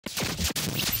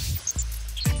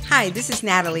Hi, this is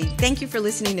Natalie. Thank you for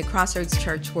listening to Crossroads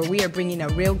Church, where we are bringing a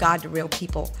real God to real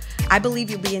people. I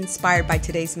believe you'll be inspired by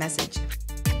today's message.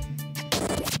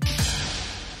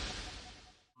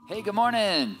 Hey, good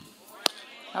morning.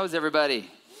 How is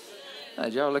everybody?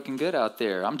 Y'all are looking good out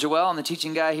there. I'm Joel. I'm the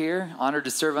teaching guy here. Honored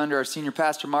to serve under our senior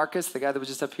pastor, Marcus, the guy that was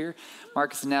just up here,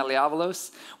 Marcus and Natalie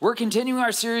Avalos. We're continuing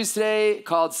our series today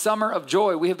called Summer of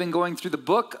Joy. We have been going through the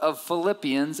book of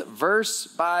Philippians, verse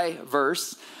by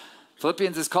verse.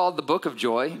 Philippians is called the book of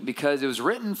joy because it was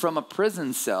written from a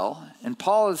prison cell. And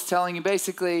Paul is telling you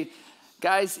basically,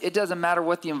 guys, it doesn't matter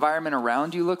what the environment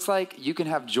around you looks like. You can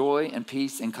have joy and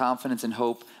peace and confidence and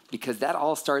hope because that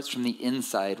all starts from the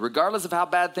inside. Regardless of how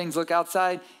bad things look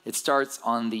outside, it starts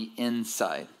on the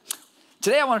inside.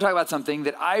 Today I want to talk about something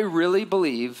that I really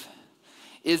believe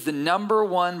is the number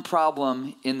one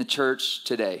problem in the church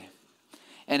today.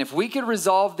 And if we could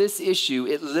resolve this issue,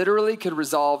 it literally could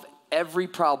resolve every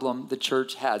problem the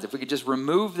church has. If we could just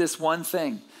remove this one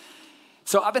thing.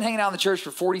 So I've been hanging out in the church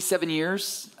for 47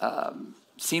 years,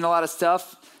 seen a lot of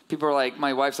stuff. People are like,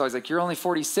 my wife's always like, you're only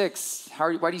 46.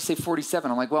 Why do you say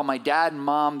 47? I'm like, well, my dad and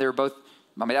mom,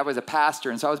 my dad was a pastor.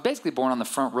 And so I was basically born on the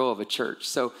front row of a church.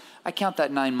 So I count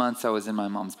that 9 months I was in my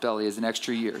mom's belly as an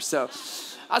extra year. So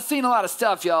I've seen a lot of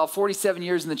stuff, y'all, 47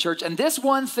 years in the church. And this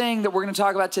one thing that we're going to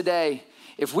talk about today,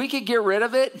 if we could get rid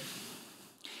of it,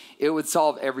 it would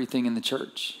solve everything in the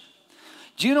church.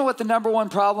 Do you know what the number one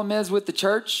problem is with the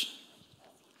church?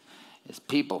 It's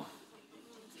people.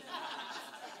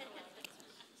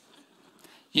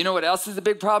 You know what else is a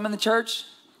big problem in the church?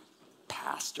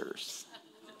 Pastors.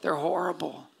 They're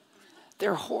horrible.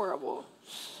 They're horrible.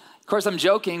 Of course, I'm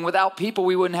joking. Without people,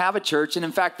 we wouldn't have a church. And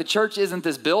in fact, the church isn't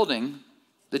this building.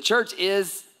 The church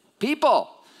is people.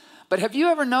 But have you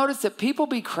ever noticed that people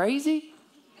be crazy?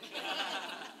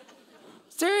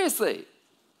 Seriously.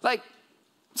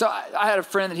 So I had a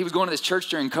friend that he was going to this church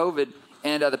during COVID.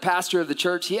 And the pastor of the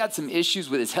church, he had some issues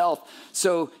with his health.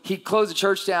 So he closed the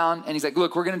church down, and he's like,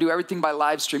 look, we're going to do everything by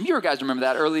live stream. You guys remember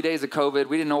that, early days of COVID.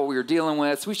 We didn't know what we were dealing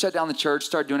with. So we shut down the church,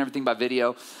 started doing everything by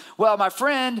video. Well, my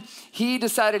friend, he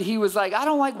decided he was like, I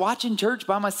don't like watching church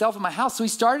by myself in my house. So he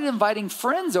started inviting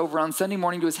friends over on Sunday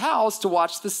morning to his house to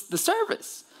watch the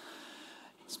service.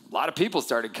 A lot of people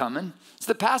started coming.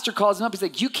 So the pastor calls him up. He's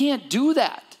like, you can't do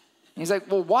that. And he's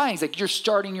like, well, why? He's like, you're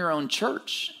starting your own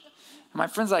church. And my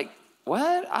friend's like,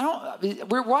 what?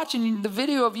 We're watching the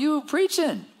video of you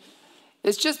preaching.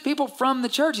 It's just people from the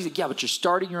church. He's like, yeah, but you're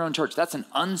starting your own church. That's an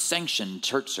unsanctioned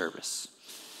church service.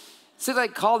 So they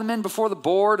called him in before the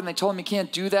board and they told him he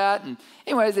can't do that. And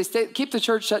anyways, they keep the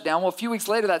church shut down. Well, a few weeks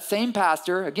later, that same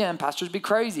pastor, again, pastors be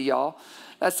crazy, y'all.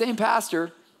 That same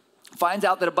pastor finds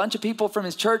out that a bunch of people from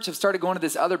his church have started going to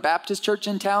this other Baptist church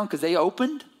in town because they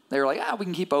opened. They were like, we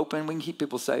can keep open. We can keep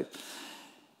people safe.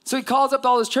 So he calls up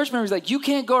all his church members, like, you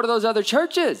can't go to those other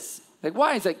churches. Like,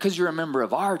 why? He's like, because you're a member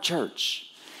of our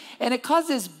church. And it caused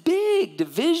this big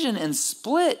division and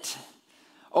split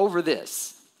over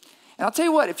this. And I'll tell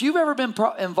you what, if you've ever been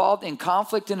involved in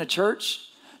conflict in a church,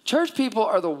 church people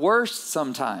are the worst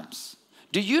sometimes.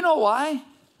 Do you know why?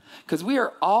 Because we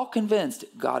are all convinced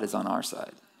God is on our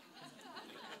side.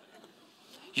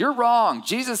 You're wrong.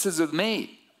 Jesus is with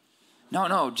me.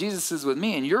 No, Jesus is with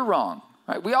me and you're wrong.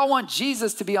 Right? We all want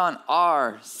Jesus to be on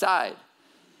our side.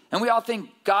 And we all think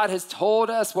God has told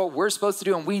us what we're supposed to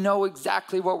do and we know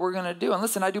exactly what we're going to do. And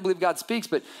listen, I do believe God speaks,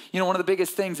 but one of the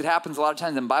biggest things that happens a lot of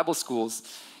times in Bible schools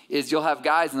is you'll have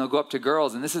guys and they'll go up to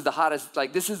girls and this is the hottest,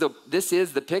 this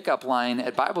is the pickup line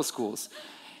at Bible schools.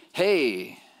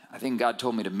 Hey, I think God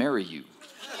told me to marry you.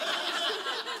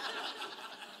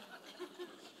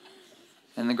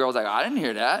 And the girl's like, I didn't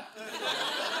hear that.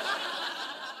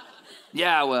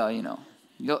 Yeah, well,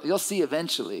 you'll see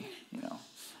eventually,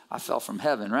 I fell from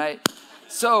heaven, right?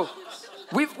 So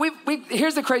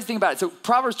here's the crazy thing about it. So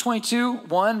Proverbs 22,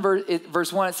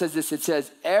 verse 1, it says this. It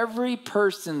says, every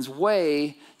person's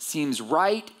way seems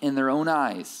right in their own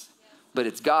eyes, but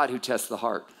it's God who tests the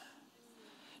heart.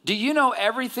 Do you know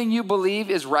everything you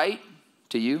believe is right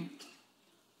to you?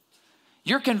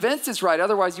 You're convinced it's right.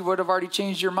 Otherwise, you would have already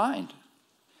changed your mind.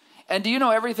 And do you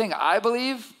know everything I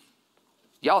believe?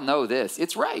 Y'all know this.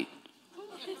 It's right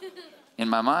in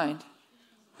my mind.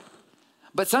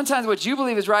 But sometimes what you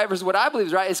believe is right versus what I believe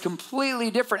is right is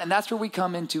completely different. And that's where we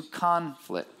come into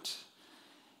conflict.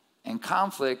 And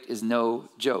conflict is no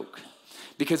joke.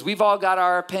 Because we've all got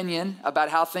our opinion about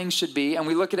how things should be. And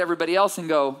we look at everybody else and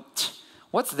go,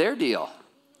 what's their deal?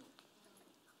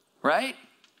 Right?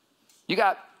 You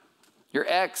got your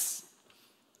ex.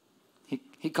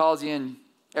 He calls you and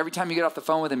every time you get off the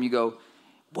phone with him, you go,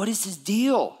 what is his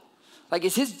deal? Like,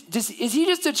 is he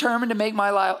just determined to make my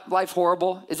life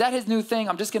horrible? Is that his new thing?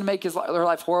 I'm just going to make their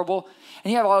life horrible?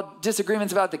 And you have all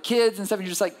disagreements about the kids and stuff, and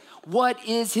you're just like, what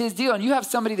is his deal? And you have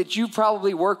somebody that you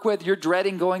probably work with. You're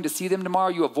dreading going to see them tomorrow.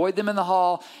 You avoid them in the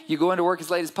hall. You go into work as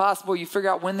late as possible. You figure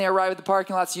out when they arrive at the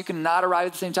parking lot so you can not arrive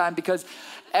at the same time, because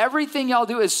everything y'all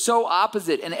do is so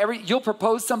opposite. And you'll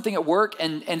propose something at work,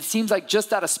 and it seems like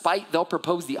just out of spite, they'll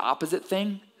propose the opposite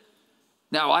thing.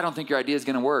 No, I don't think your idea is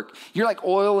going to work. You're like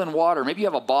oil and water. Maybe you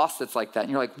have a boss that's like that, and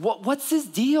you're like, what's his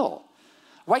deal?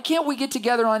 Why can't we get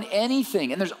together on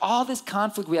anything? And there's all this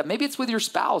conflict we have. Maybe it's with your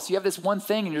spouse. You have this one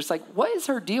thing, and you're just like, what is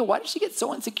her deal? Why does she get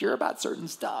so insecure about certain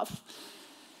stuff?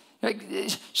 Like,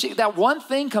 that one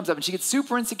thing comes up, and she gets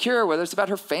super insecure, whether it's about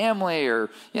her family or,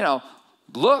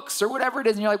 looks or whatever it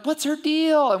is. And you're like, what's her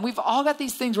deal? And we've all got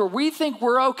these things where we think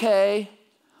we're okay,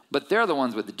 but they're the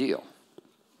ones with the deal.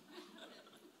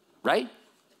 Right?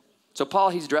 So Paul,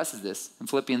 he addresses this in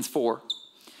Philippians 4.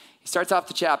 He starts off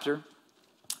the chapter.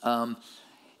 And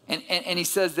he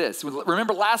says this.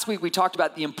 Remember last week we talked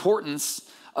about the importance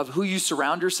of who you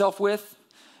surround yourself with?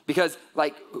 Because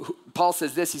like Paul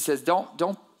says this, he says,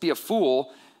 don't be a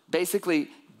fool. Basically,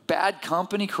 bad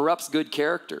company corrupts good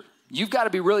character. You've got to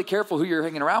be really careful who you're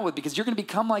hanging around with, because you're going to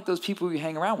become like those people who you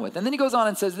hang around with. And then he goes on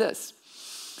and says this.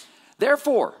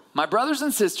 Therefore, my brothers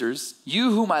and sisters,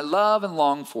 you whom I love and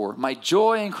long for, my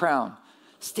joy and crown,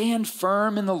 stand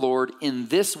firm in the Lord in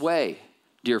this way,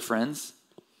 dear friends.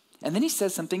 And then he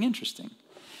says something interesting.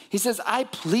 He says, I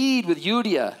plead with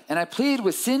Euodia and I plead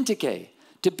with Syntyche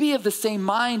to be of the same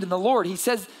mind in the Lord. He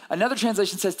says, another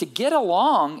translation says, to get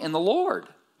along in the Lord.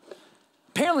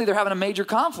 Apparently they're having a major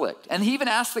conflict. And he even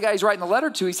asked the guy he's writing the letter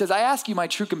to, he says, I ask you, my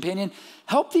true companion,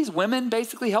 help these women,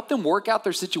 basically help them work out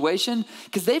their situation,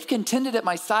 because they've contended at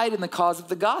my side in the cause of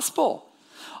the gospel,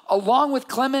 along with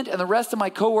Clement and the rest of my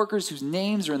coworkers whose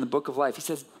names are in the book of life. He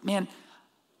says, man,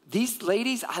 these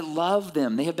ladies, I love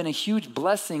them. They have been a huge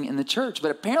blessing in the church.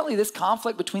 But apparently this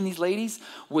conflict between these ladies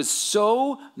was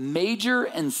so major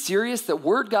and serious that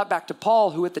word got back to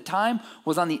Paul, who at the time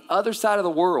was on the other side of the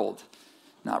world.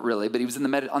 Not really, but he was on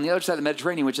the other side of the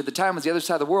Mediterranean, which at the time was the other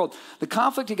side of the world. The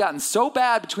conflict had gotten so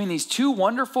bad between these two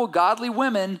wonderful, godly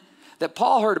women that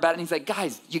Paul heard about it, and he's like,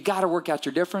 guys, you got to work out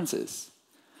your differences.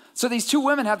 So these two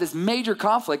women have this major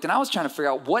conflict, and I was trying to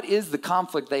figure out what is the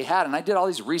conflict they had, and I did all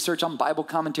these research on Bible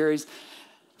commentaries.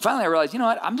 Finally, I realized, you know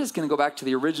what? I'm just going to go back to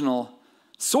the original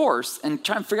source and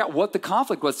try and figure out what the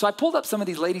conflict was. So I pulled up some of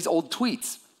these ladies' old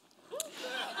tweets.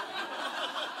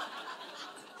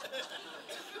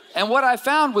 And what I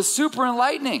found was super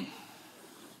enlightening.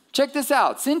 Check this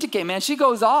out. Syntyche, man, she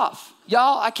goes off.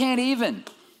 Y'all, I can't even.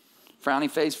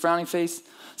 Frowny face, frowny face.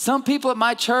 Some people at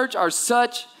my church are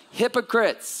such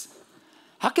hypocrites.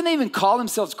 How can they even call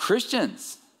themselves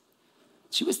Christians?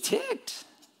 She was ticked.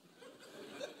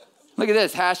 Look at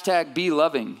this, hashtag be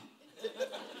loving.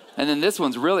 And then this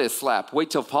one's really a slap. Wait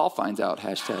till Paul finds out,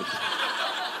 hashtag.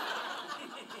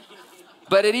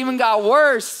 But it even got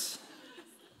worse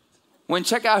when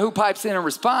check out who pipes in and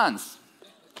responds.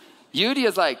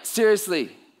 Euodia's like,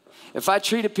 seriously, if I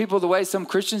treated people the way some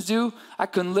Christians do, I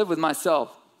couldn't live with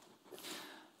myself.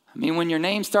 I mean, when your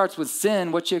name starts with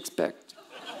sin, what you expect?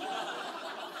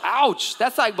 Ouch,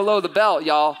 that's like below the belt,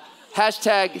 y'all.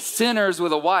 Hashtag sinners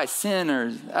with a Y,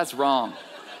 sinners, that's wrong.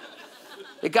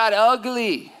 It got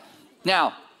ugly.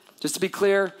 Now, just to be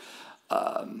clear,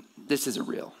 this isn't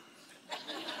real.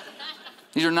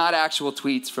 These are not actual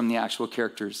tweets from the actual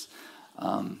characters.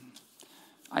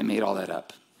 I made all that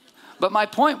up. But my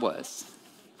point was,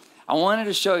 I wanted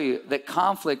to show you that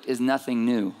conflict is nothing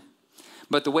new.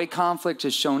 But the way conflict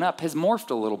has shown up has morphed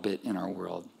a little bit in our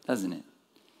world, doesn't it?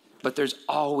 But there's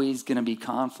always going to be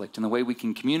conflict. And the way we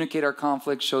can communicate our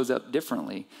conflict shows up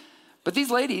differently. But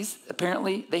these ladies,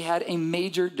 apparently, they had a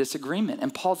major disagreement.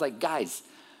 And Paul's like, guys,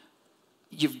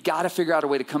 you've got to figure out a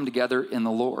way to come together in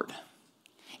the Lord.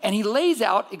 And he lays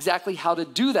out exactly how to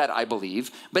do that, I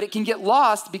believe. But it can get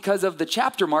lost because of the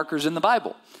chapter markers in the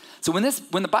Bible. So when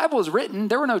the Bible was written,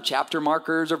 there were no chapter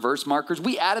markers or verse markers.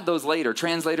 We added those later.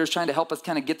 Translators trying to help us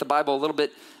kind of get the Bible a little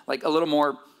bit, like a little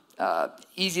more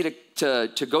easy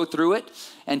to go through it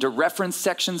and to reference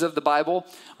sections of the Bible.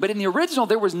 But in the original,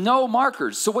 there was no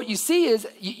markers. So what you see is,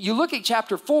 you look at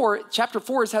chapter 4. Chapter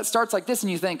 4 starts like this,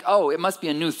 and you think, oh, it must be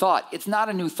a new thought. It's not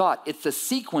a new thought. It's the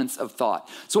sequence of thought.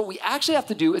 So what we actually have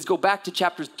to do is go back to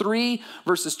chapter 3,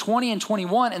 verses 20 and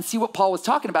 21, and see what Paul was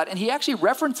talking about. And he actually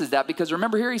references that, because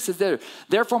remember here he says,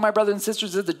 therefore, my brothers and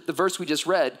sisters, is the verse we just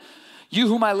read, you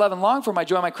whom I love and long for, my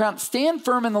joy and my crown, stand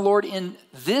firm in the Lord in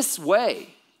this way.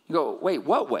 You go, wait,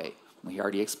 what way? Well, he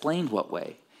already explained what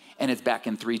way. And it's back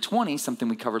in 3:20, something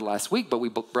we covered last week, but we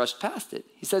brushed past it.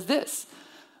 He says this,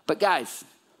 but guys,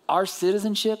 our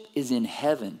citizenship is in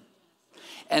heaven.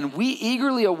 And we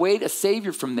eagerly await a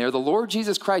Savior from there, the Lord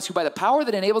Jesus Christ, who by the power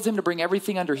that enables him to bring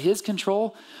everything under his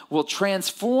control will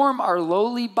transform our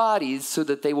lowly bodies so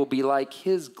that they will be like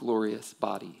his glorious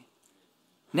body.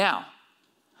 Now,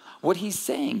 what he's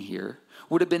saying here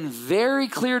would have been very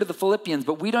clear to the Philippians,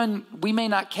 but we may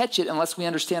not catch it unless we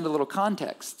understand a little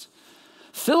context.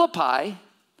 Philippi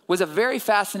was a very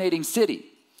fascinating city.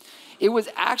 It was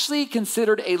actually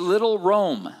considered a little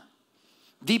Rome.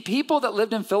 The people that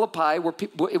lived in Philippi,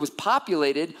 it was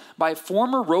populated by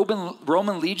former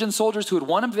Roman legion soldiers who had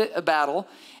won a battle.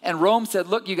 And Rome said,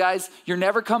 look, you guys, you're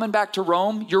never coming back to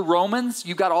Rome. You're Romans.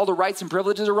 You've got all the rights and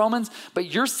privileges of Romans.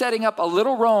 But you're setting up a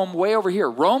little Rome way over here.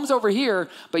 Rome's over here,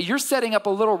 but you're setting up a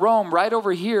little Rome right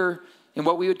over here in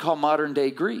what we would call modern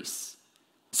day Greece.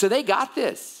 So they got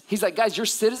this. He's like, guys, your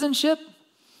citizenship,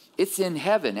 it's in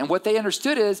heaven. And what they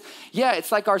understood is, yeah, it's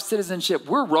like our citizenship.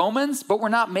 We're Romans, but we're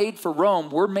not made for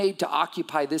Rome. We're made to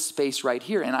occupy this space right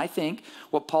here. And I think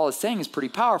what Paul is saying is pretty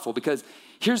powerful because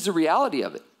here's the reality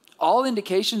of it. All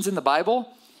indications in the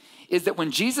Bible is that when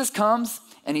Jesus comes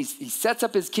and he sets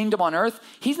up his kingdom on earth,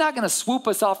 he's not going to swoop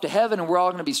us off to heaven and we're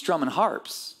all going to be strumming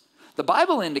harps. The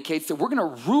Bible indicates that we're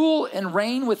going to rule and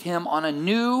reign with him on a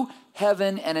new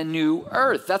heaven and a new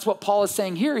earth. That's what Paul is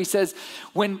saying here. He says,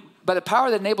 by the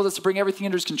power that enables us to bring everything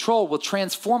under his control, will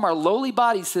transform our lowly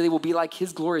bodies so they will be like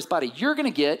his glorious body. You're going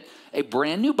to get a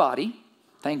brand new body.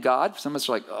 Thank God. Some of us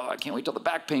are like, oh, I can't wait till the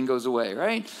back pain goes away,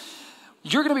 right?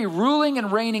 You're going to be ruling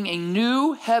and reigning a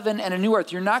new heaven and a new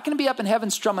earth. You're not going to be up in heaven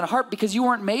strumming a harp because you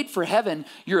weren't made for heaven.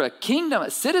 You're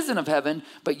a citizen of heaven,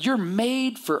 but you're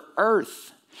made for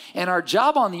earth. And our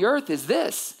job on the earth is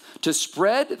this, to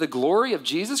spread the glory of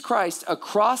Jesus Christ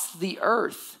across the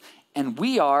earth. And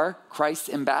we are Christ's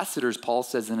ambassadors, Paul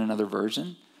says in another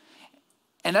version.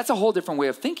 And that's a whole different way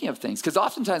of thinking of things. Because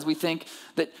oftentimes we think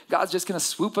that God's just going to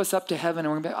swoop us up to heaven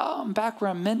and we're going to be, oh, I'm back where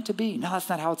I'm meant to be. No, that's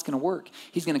not how it's going to work.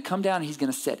 He's going to come down and he's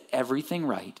going to set everything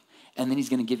right. And then he's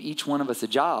going to give each one of us a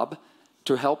job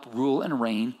to help rule and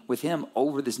reign with him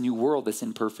over this new world that's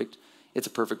imperfect. It's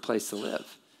a perfect place to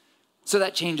live. So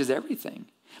that changes everything.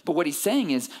 But what he's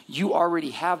saying is you already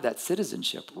have that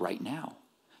citizenship right now.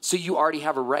 So you already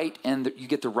have a right and you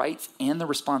get the rights and the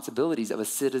responsibilities of a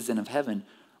citizen of heaven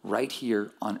right here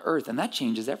on earth. And that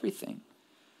changes everything.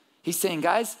 He's saying,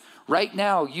 guys, right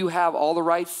now you have all the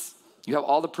rights, you have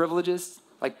all the privileges,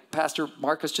 like Pastor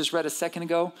Marcus just read a second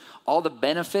ago, all the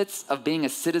benefits of being a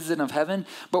citizen of heaven,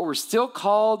 but we're still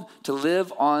called to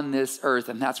live on this earth.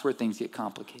 And that's where things get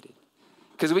complicated.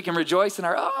 Because we can rejoice in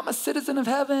I'm a citizen of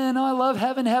heaven. Oh, I love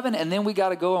heaven. And then we got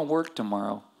to go and work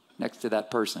tomorrow next to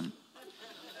that person.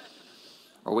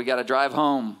 Or we got to drive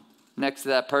home next to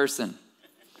that person.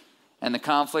 And the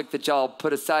conflict that y'all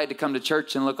put aside to come to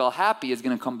church and look all happy is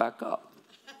going to come back up.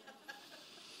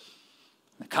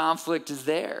 The conflict is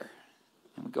there.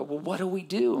 And we go, well, what do we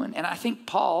do? And I think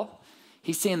Paul,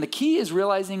 he's saying the key is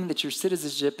realizing that your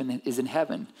citizenship is in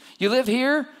heaven. You live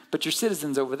here, but your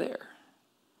citizen's over there.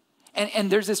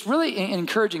 And there's this really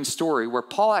encouraging story where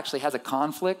Paul actually has a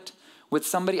conflict with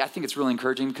somebody. I think it's really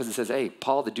encouraging because it says, hey,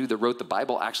 Paul, the dude that wrote the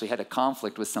Bible, actually had a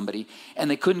conflict with somebody and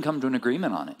they couldn't come to an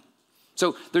agreement on it.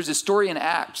 So there's a story in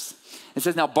Acts. It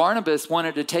says, now Barnabas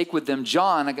wanted to take with them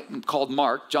John, called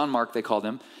Mark, John Mark they called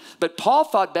him. But Paul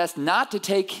thought best not to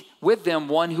take with them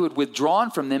one who had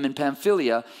withdrawn from them in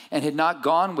Pamphylia and had not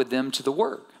gone with them to the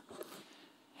work.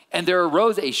 And there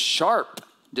arose a sharp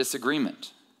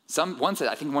disagreement. One said,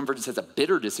 I think one version says a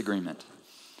bitter disagreement.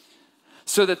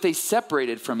 So that they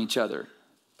separated from each other.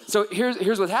 So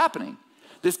here's what's happening.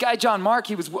 This guy, John Mark,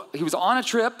 he was on a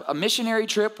trip, a missionary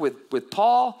trip with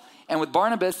Paul and with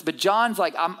Barnabas, but John's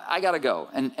like, I got to go.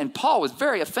 And Paul was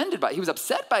very offended by it. He was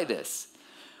upset by this.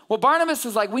 Well, Barnabas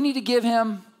is like, we need to give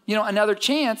him, another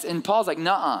chance. And Paul's like,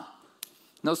 nuh-uh,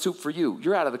 no soup for you.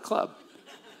 You're out of the club.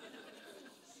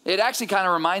 It actually kind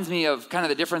of reminds me of kind of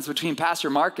the difference between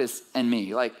Pastor Marcus and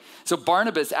me. So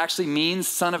Barnabas actually means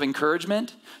son of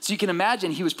encouragement. So you can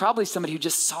imagine he was probably somebody who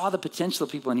just saw the potential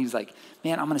of people and he was like,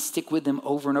 man, I'm going to stick with them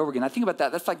over and over again. I think about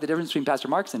that. That's like the difference between Pastor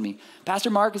Marcus and me.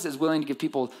 Pastor Marcus is willing to give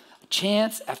people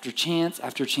chance after chance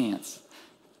after chance.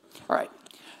 All right.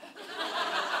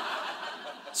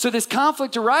 So this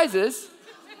conflict arises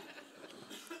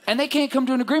and they can't come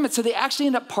to an agreement. So they actually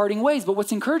end up parting ways. But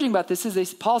what's encouraging about this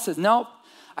is Paul says, no,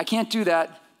 I can't do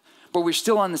that, but we're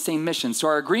still on the same mission. So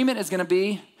our agreement is going to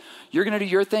be, you're going to do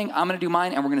your thing, I'm going to do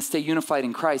mine, and we're going to stay unified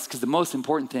in Christ because the most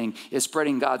important thing is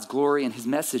spreading God's glory and his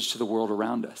message to the world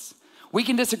around us. We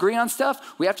can disagree on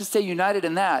stuff. We have to stay united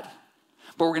in that.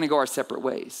 but we're going to go our separate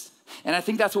ways. And I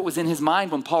think that's what was in his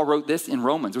mind when Paul wrote this in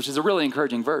Romans, which is a really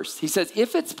encouraging verse. He says,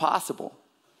 if it's possible,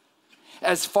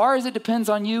 as far as it depends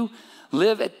on you,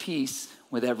 live at peace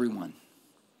with everyone.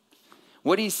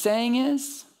 What he's saying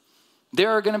is, there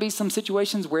are going to be some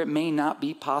situations where it may not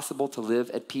be possible to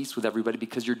live at peace with everybody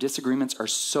because your disagreements are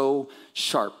so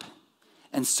sharp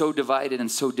and so divided and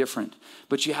so different.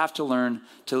 But you have to learn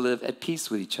to live at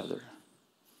peace with each other.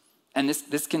 And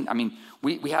this can, I mean,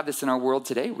 we have this in our world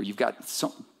today where you've got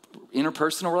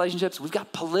interpersonal relationships. We've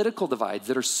got political divides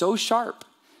that are so sharp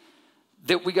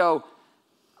that we go,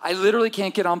 I literally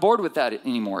can't get on board with that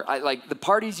anymore. Like the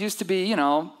parties used to be,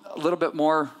 a little bit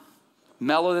more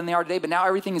mellow than they are today, but now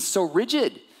everything is so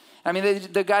rigid. I mean,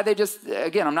 the guy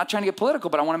again, I'm not trying to get political,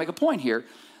 but I want to make a point here.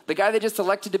 The guy they just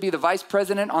elected to be the vice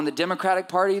president on the Democratic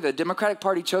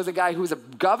Party chose a guy who was a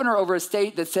governor over a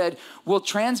state that said, we'll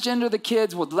transgender the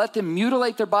kids, we'll let them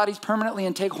mutilate their bodies permanently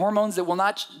and take hormones that will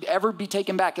not ever be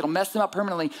taken back. It'll mess them up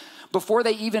permanently before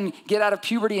they even get out of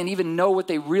puberty and even know what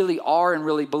they really are and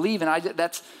really believe.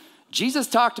 And Jesus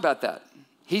talked about that.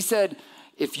 He said,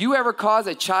 if you ever cause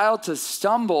a child to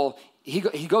stumble, he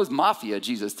goes mafia,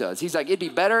 Jesus does. He's like, it'd be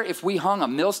better if we hung a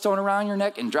millstone around your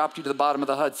neck and dropped you to the bottom of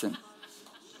the Hudson.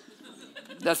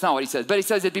 That's not what he says. But he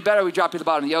says it'd be better if we drop you to the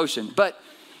bottom of the ocean. But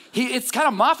it's kind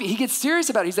of mafia. He gets serious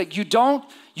about it. He's like,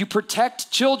 you protect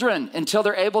children until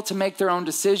they're able to make their own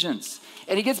decisions.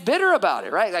 And he gets bitter about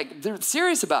it, right? Like they're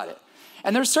serious about it.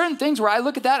 And there's certain things where I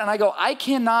look at that and I go, I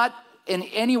cannot in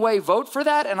any way vote for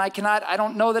that. And I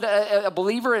don't know that a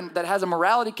believer that has a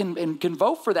morality can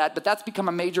vote for that, but that's become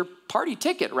a major party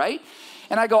ticket, right?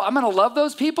 And I go, I'm going to love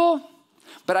those people,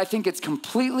 but I think it's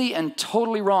completely and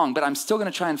totally wrong, but I'm still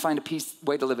going to try and find a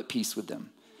way to live at peace with them.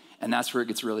 And that's where it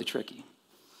gets really tricky.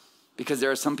 Because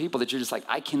there are some people that you're just like,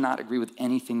 I cannot agree with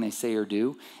anything they say or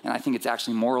do, and I think it's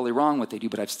actually morally wrong what they do,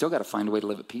 but I've still got to find a way to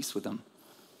live at peace with them.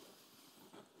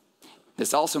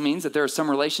 This also means that there are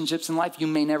some relationships in life you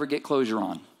may never get closure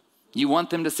on. You want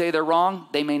them to say they're wrong,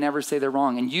 they may never say they're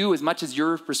wrong. And you, as much as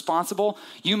you're responsible,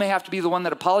 you may have to be the one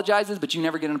that apologizes, but you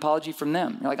never get an apology from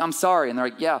them. You're like, I'm sorry. And they're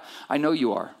like, yeah, I know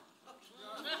you are.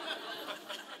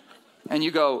 And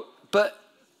you go, but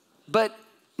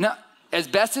no, as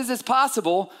best as it's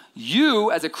possible,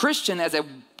 you as a Christian, as a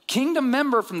kingdom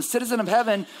member from the citizen of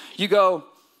heaven, you go,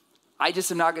 I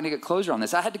just am not going to get closure on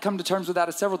this. I had to come to terms with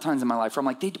that several times in my life where I'm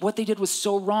like, what they did was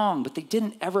so wrong, but they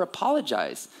didn't ever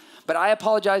apologize. But I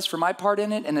apologized for my part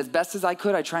in it, and as best as I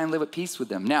could, I try and live at peace with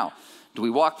them. Now, do we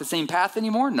walk the same path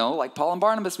anymore? No, like Paul and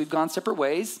Barnabas, we've gone separate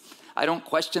ways. I don't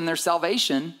question their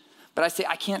salvation, but I say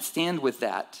I can't stand with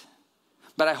that.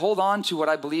 But I hold on to what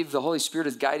I believe the Holy Spirit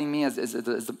is guiding me as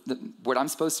what I'm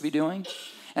supposed to be doing.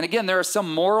 And again, there are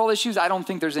some moral issues. I don't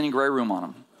think there's any gray room on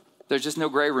them. There's just no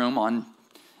gray room on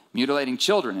mutilating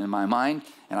children in my mind,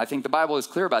 and I think the Bible is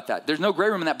clear about that. There's no gray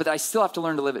room in that, but I still have to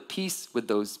learn to live at peace with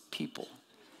those people.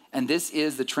 And this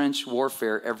is the trench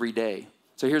warfare every day.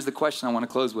 So here's the question I want to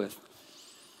close with.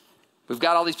 We've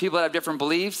got all these people that have different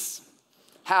beliefs.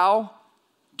 How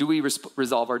do we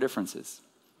resolve our differences?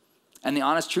 And the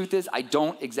honest truth is, I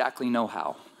don't exactly know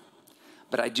how,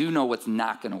 but I do know what's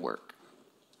not going to work.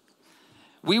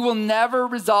 We will never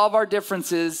resolve our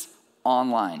differences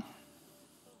online.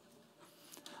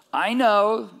 I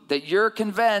know that you're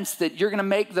convinced that you're going to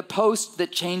make the post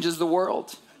that changes the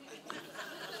world.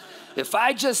 If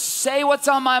I just say what's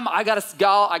on my mind,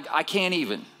 I can't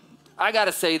even. I got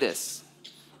to say this.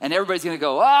 And everybody's going to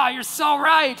go, oh, you're so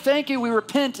right. Thank you. We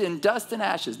repent in dust and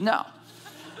ashes. No,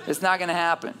 it's not going to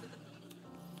happen.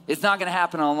 It's not going to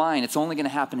happen online. It's only going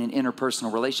to happen in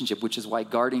interpersonal relationship, which is why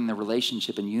guarding the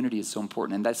relationship and unity is so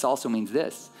important. And this also means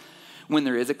this. When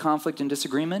there is a conflict and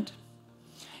disagreement,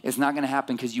 it's not going to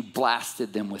happen because you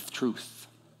blasted them with truth.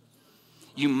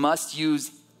 You must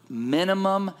use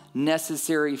minimum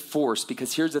necessary force,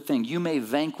 because here's the thing. You may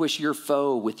vanquish your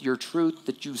foe with your truth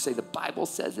that you say the Bible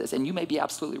says this, and you may be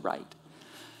absolutely right.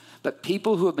 But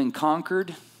people who have been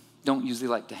conquered don't usually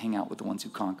like to hang out with the ones who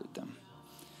conquered them.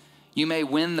 You may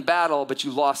win the battle, but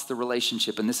you lost the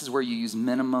relationship, and this is where you use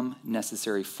minimum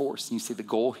necessary force. And you see the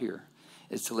goal here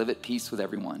is to live at peace with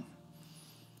everyone.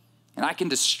 And I can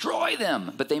destroy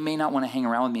them, but they may not want to hang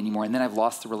around with me anymore. And then I've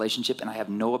lost the relationship and I have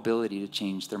no ability to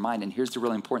change their mind. And here's the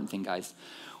really important thing, guys.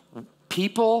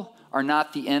 People are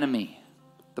not the enemy.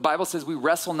 The Bible says we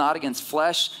wrestle not against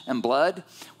flesh and blood.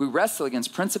 We wrestle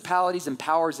against principalities and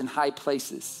powers in high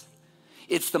places.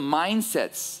 It's the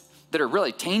mindsets that are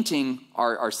really tainting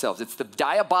ourselves. It's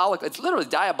literally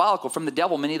diabolical from the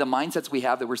devil. Many of the mindsets we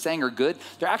have that we're saying are good,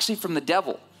 they're actually from the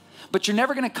devil. But you're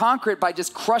never going to conquer it by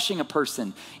just crushing a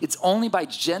person. It's only by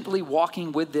gently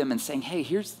walking with them and saying, hey,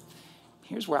 here's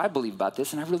here's where I believe about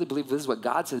this, and I really believe this is what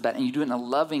God says about it, and you do it in a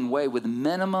loving way with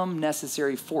minimum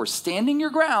necessary force, standing your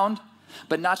ground,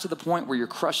 but not to the point where you're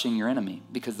crushing your enemy,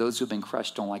 because those who have been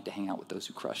crushed don't like to hang out with those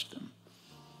who crushed them.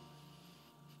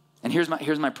 And here's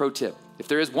my pro tip. If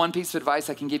there is one piece of advice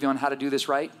I can give you on how to do this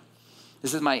right,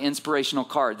 this is my inspirational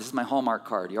card. This is my Hallmark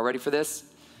card. Y'all ready for this?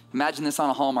 Imagine this on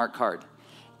a Hallmark card.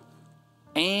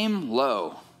 Aim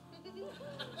low.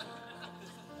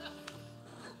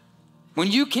 When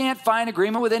you can't find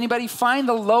agreement with anybody, find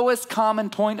the lowest common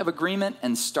point of agreement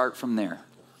and start from there.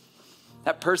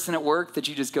 That person at work that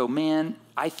you just go, man,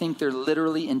 I think they're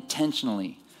literally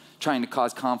intentionally trying to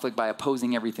cause conflict by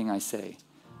opposing everything I say.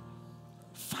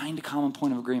 Find a common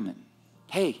point of agreement.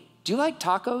 Hey, do you like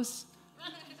tacos?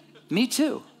 Me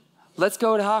too. Let's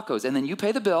go to tacos. And then you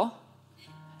pay the bill.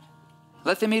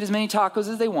 Let them eat as many tacos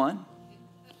as they want.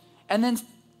 And then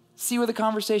see where the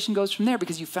conversation goes from there,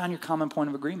 because you found your common point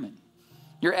of agreement.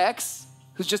 Your ex,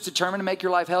 who's just determined to make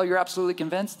your life hell, you're absolutely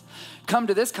convinced, come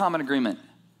to this common agreement.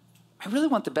 I really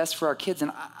want the best for our kids,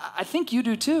 and I think you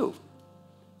do too.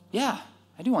 Yeah,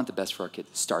 I do want the best for our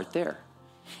kids. Start there.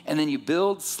 And then you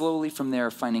build slowly from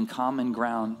there, finding common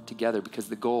ground together, because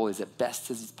the goal is, at best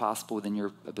as possible within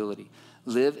your ability,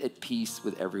 live at peace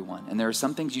with everyone. And there are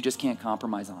some things you just can't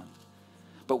compromise on,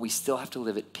 but we still have to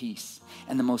live at peace.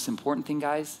 And the most important thing,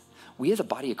 guys, we as a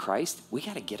body of Christ, we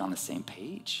got to get on the same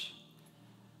page.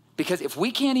 Because if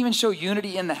we can't even show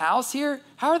unity in the house here,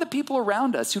 how are the people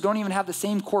around us who don't even have the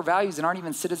same core values and aren't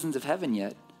even citizens of heaven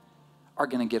yet are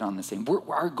going to get on the same?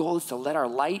 Our goal is to let our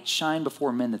light shine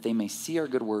before men, that they may see our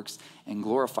good works and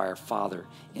glorify our Father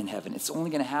in heaven. It's only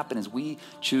going to happen as we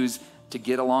choose to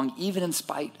get along, even in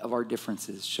spite of our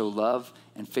differences, show love,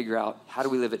 and figure out how do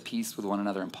we live at peace with one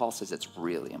another. And Paul says it's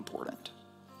really important.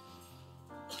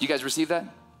 You guys receive that?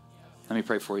 Let me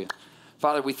pray for you.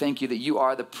 Father, we thank you that you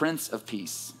are the Prince of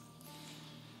Peace.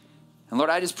 And Lord,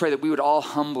 I just pray that we would all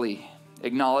humbly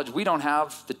acknowledge we don't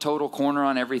have the total corner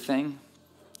on everything.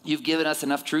 You've given us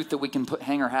enough truth that we can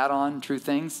hang our hat on true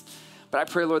things. But I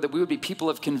pray, Lord, that we would be people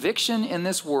of conviction in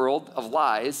this world of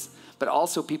lies, but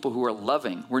also people who are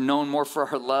loving. We're known more for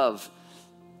our love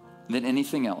than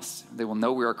anything else. They will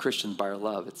know we are Christians by our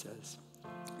love, it says.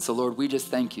 So, Lord, we just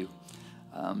thank you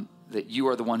that you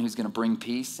are the one who's going to bring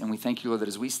peace. And we thank you, Lord, that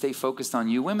as we stay focused on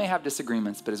you, we may have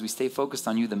disagreements, but as we stay focused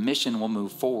on you, the mission will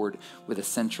move forward with a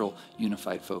central,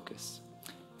 unified focus.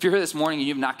 If you're here this morning and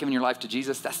you've not given your life to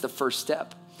Jesus, that's the first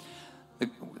step.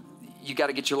 You got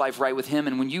to get your life right with him.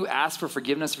 And when you ask for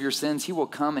forgiveness of your sins, he will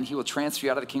come and he will transfer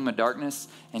you out of the kingdom of darkness,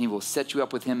 and he will set you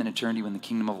up with him in eternity in the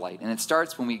kingdom of light. And it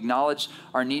starts when we acknowledge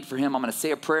our need for him. I'm going to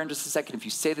say a prayer in just a second. If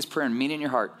you say this prayer and mean it in your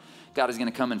heart, God is going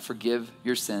to come and forgive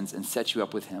your sins and set you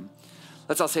up with him.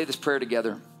 Let's all say this prayer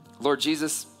together. Lord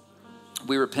Jesus,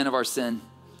 we repent of our sin.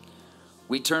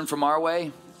 We turn from our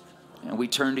way and we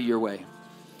turn to your way.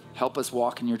 Help us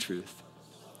walk in your truth.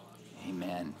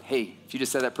 Amen. Hey, if you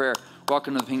just said that prayer,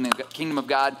 welcome to the kingdom of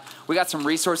God. We got some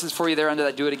resources for you there under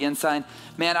that do it again sign.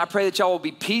 Man, I pray that y'all will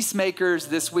be peacemakers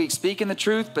this week, speaking the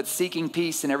truth, but seeking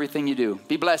peace in everything you do.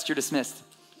 Be blessed. You're dismissed.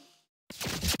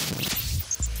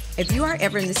 If you are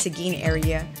ever in the Seguin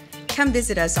area, come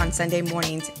visit us on Sunday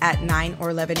mornings at 9 or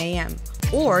 11 a.m.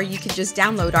 Or you can just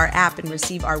download our app and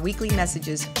receive our weekly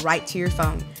messages right to your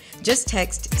phone. Just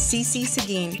text CC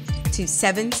Seguin to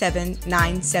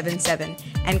 77977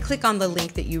 and click on the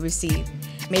link that you receive.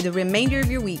 May the remainder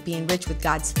of your week be enriched with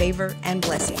God's favor and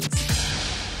blessings.